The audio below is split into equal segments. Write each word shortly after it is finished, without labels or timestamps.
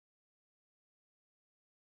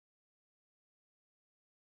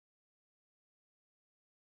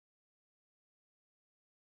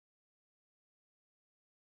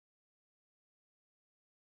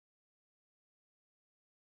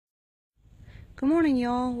Good morning,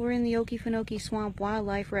 y'all. We're in the Okefenokee Swamp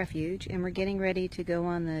Wildlife Refuge, and we're getting ready to go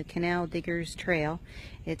on the Canal Diggers Trail.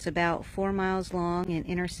 It's about 4 miles long and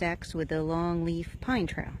intersects with the longleaf pine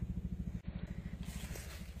trail.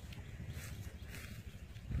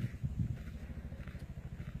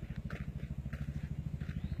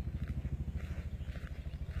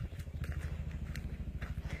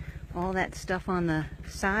 All that stuff on the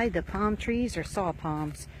side, the palm trees, are saw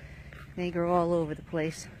palms. They grow all over the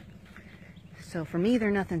place. So for me,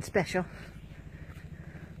 they're nothing special.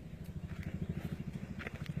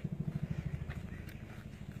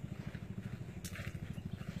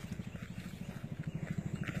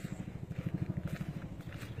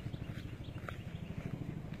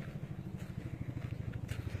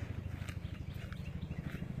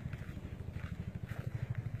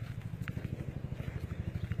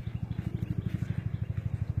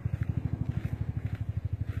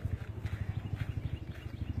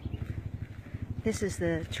 This is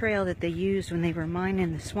the trail that they used when they were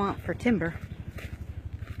mining the swamp for timber.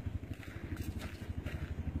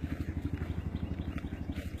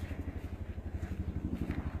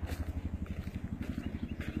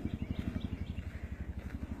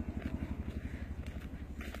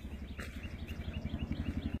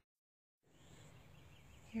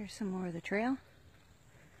 Here's some more of the trail.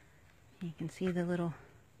 You can see the little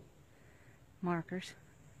markers.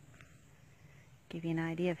 Give you an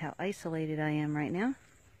idea of how isolated I am right now.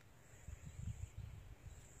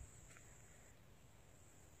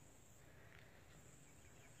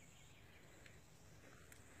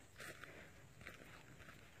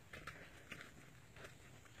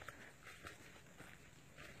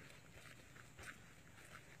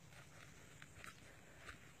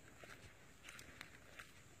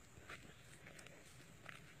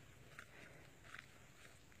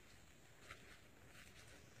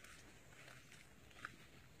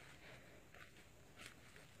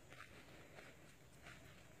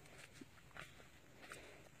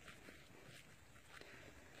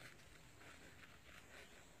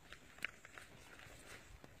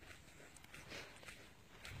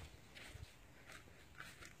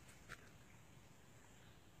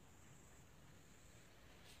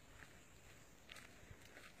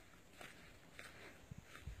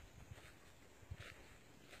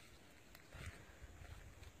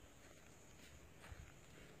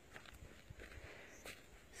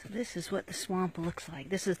 So this is what the swamp looks like.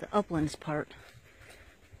 This is the uplands part.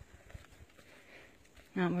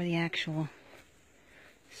 Not where the actual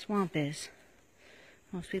swamp is.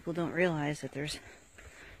 Most people don't realize that there's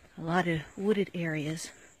a lot of wooded areas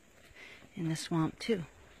in the swamp too.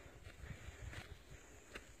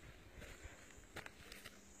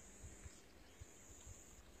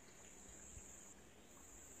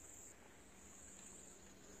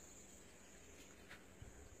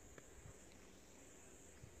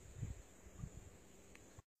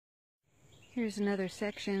 Here's another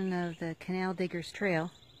section of the Canal Diggers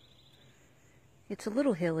Trail. It's a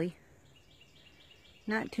little hilly.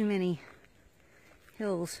 Not too many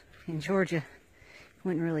hills in Georgia.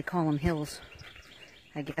 Wouldn't really call them hills.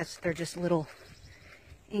 I guess they're just little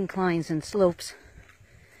inclines and slopes.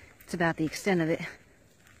 It's about the extent of it.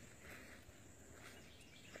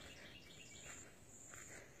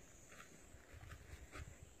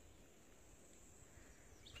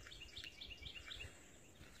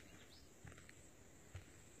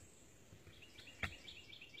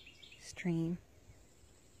 Stream.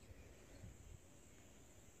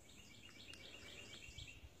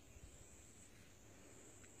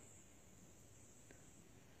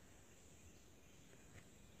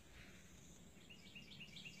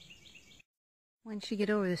 Once you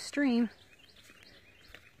get over the stream,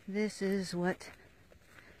 this is what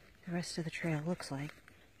the rest of the trail looks like.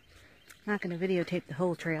 I'm not going to videotape the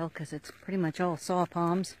whole trail because it's pretty much all saw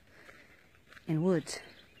palms and woods.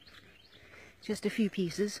 Just a few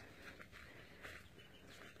pieces.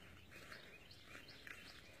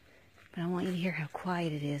 But I want you to hear how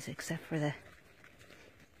quiet it is, except for the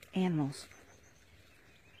animals.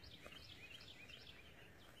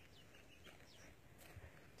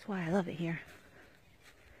 That's why I love it here.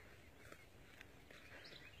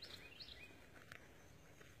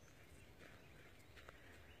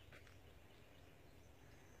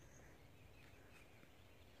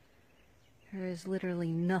 There is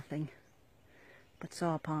literally nothing but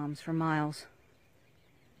saw palms for miles.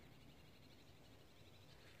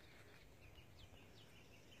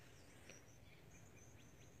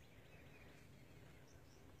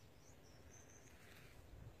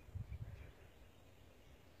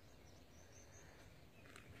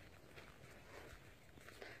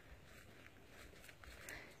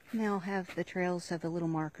 And they'll have, the trails have the little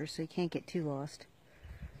markers so you can't get too lost.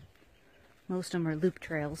 Most of them are loop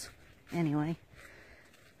trails anyway.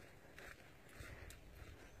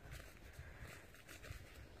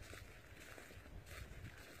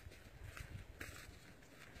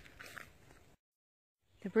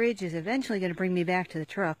 The bridge is eventually going to bring me back to the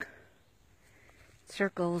truck. It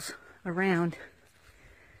circles around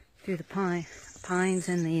through the pines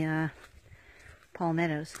and the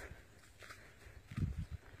palmettos.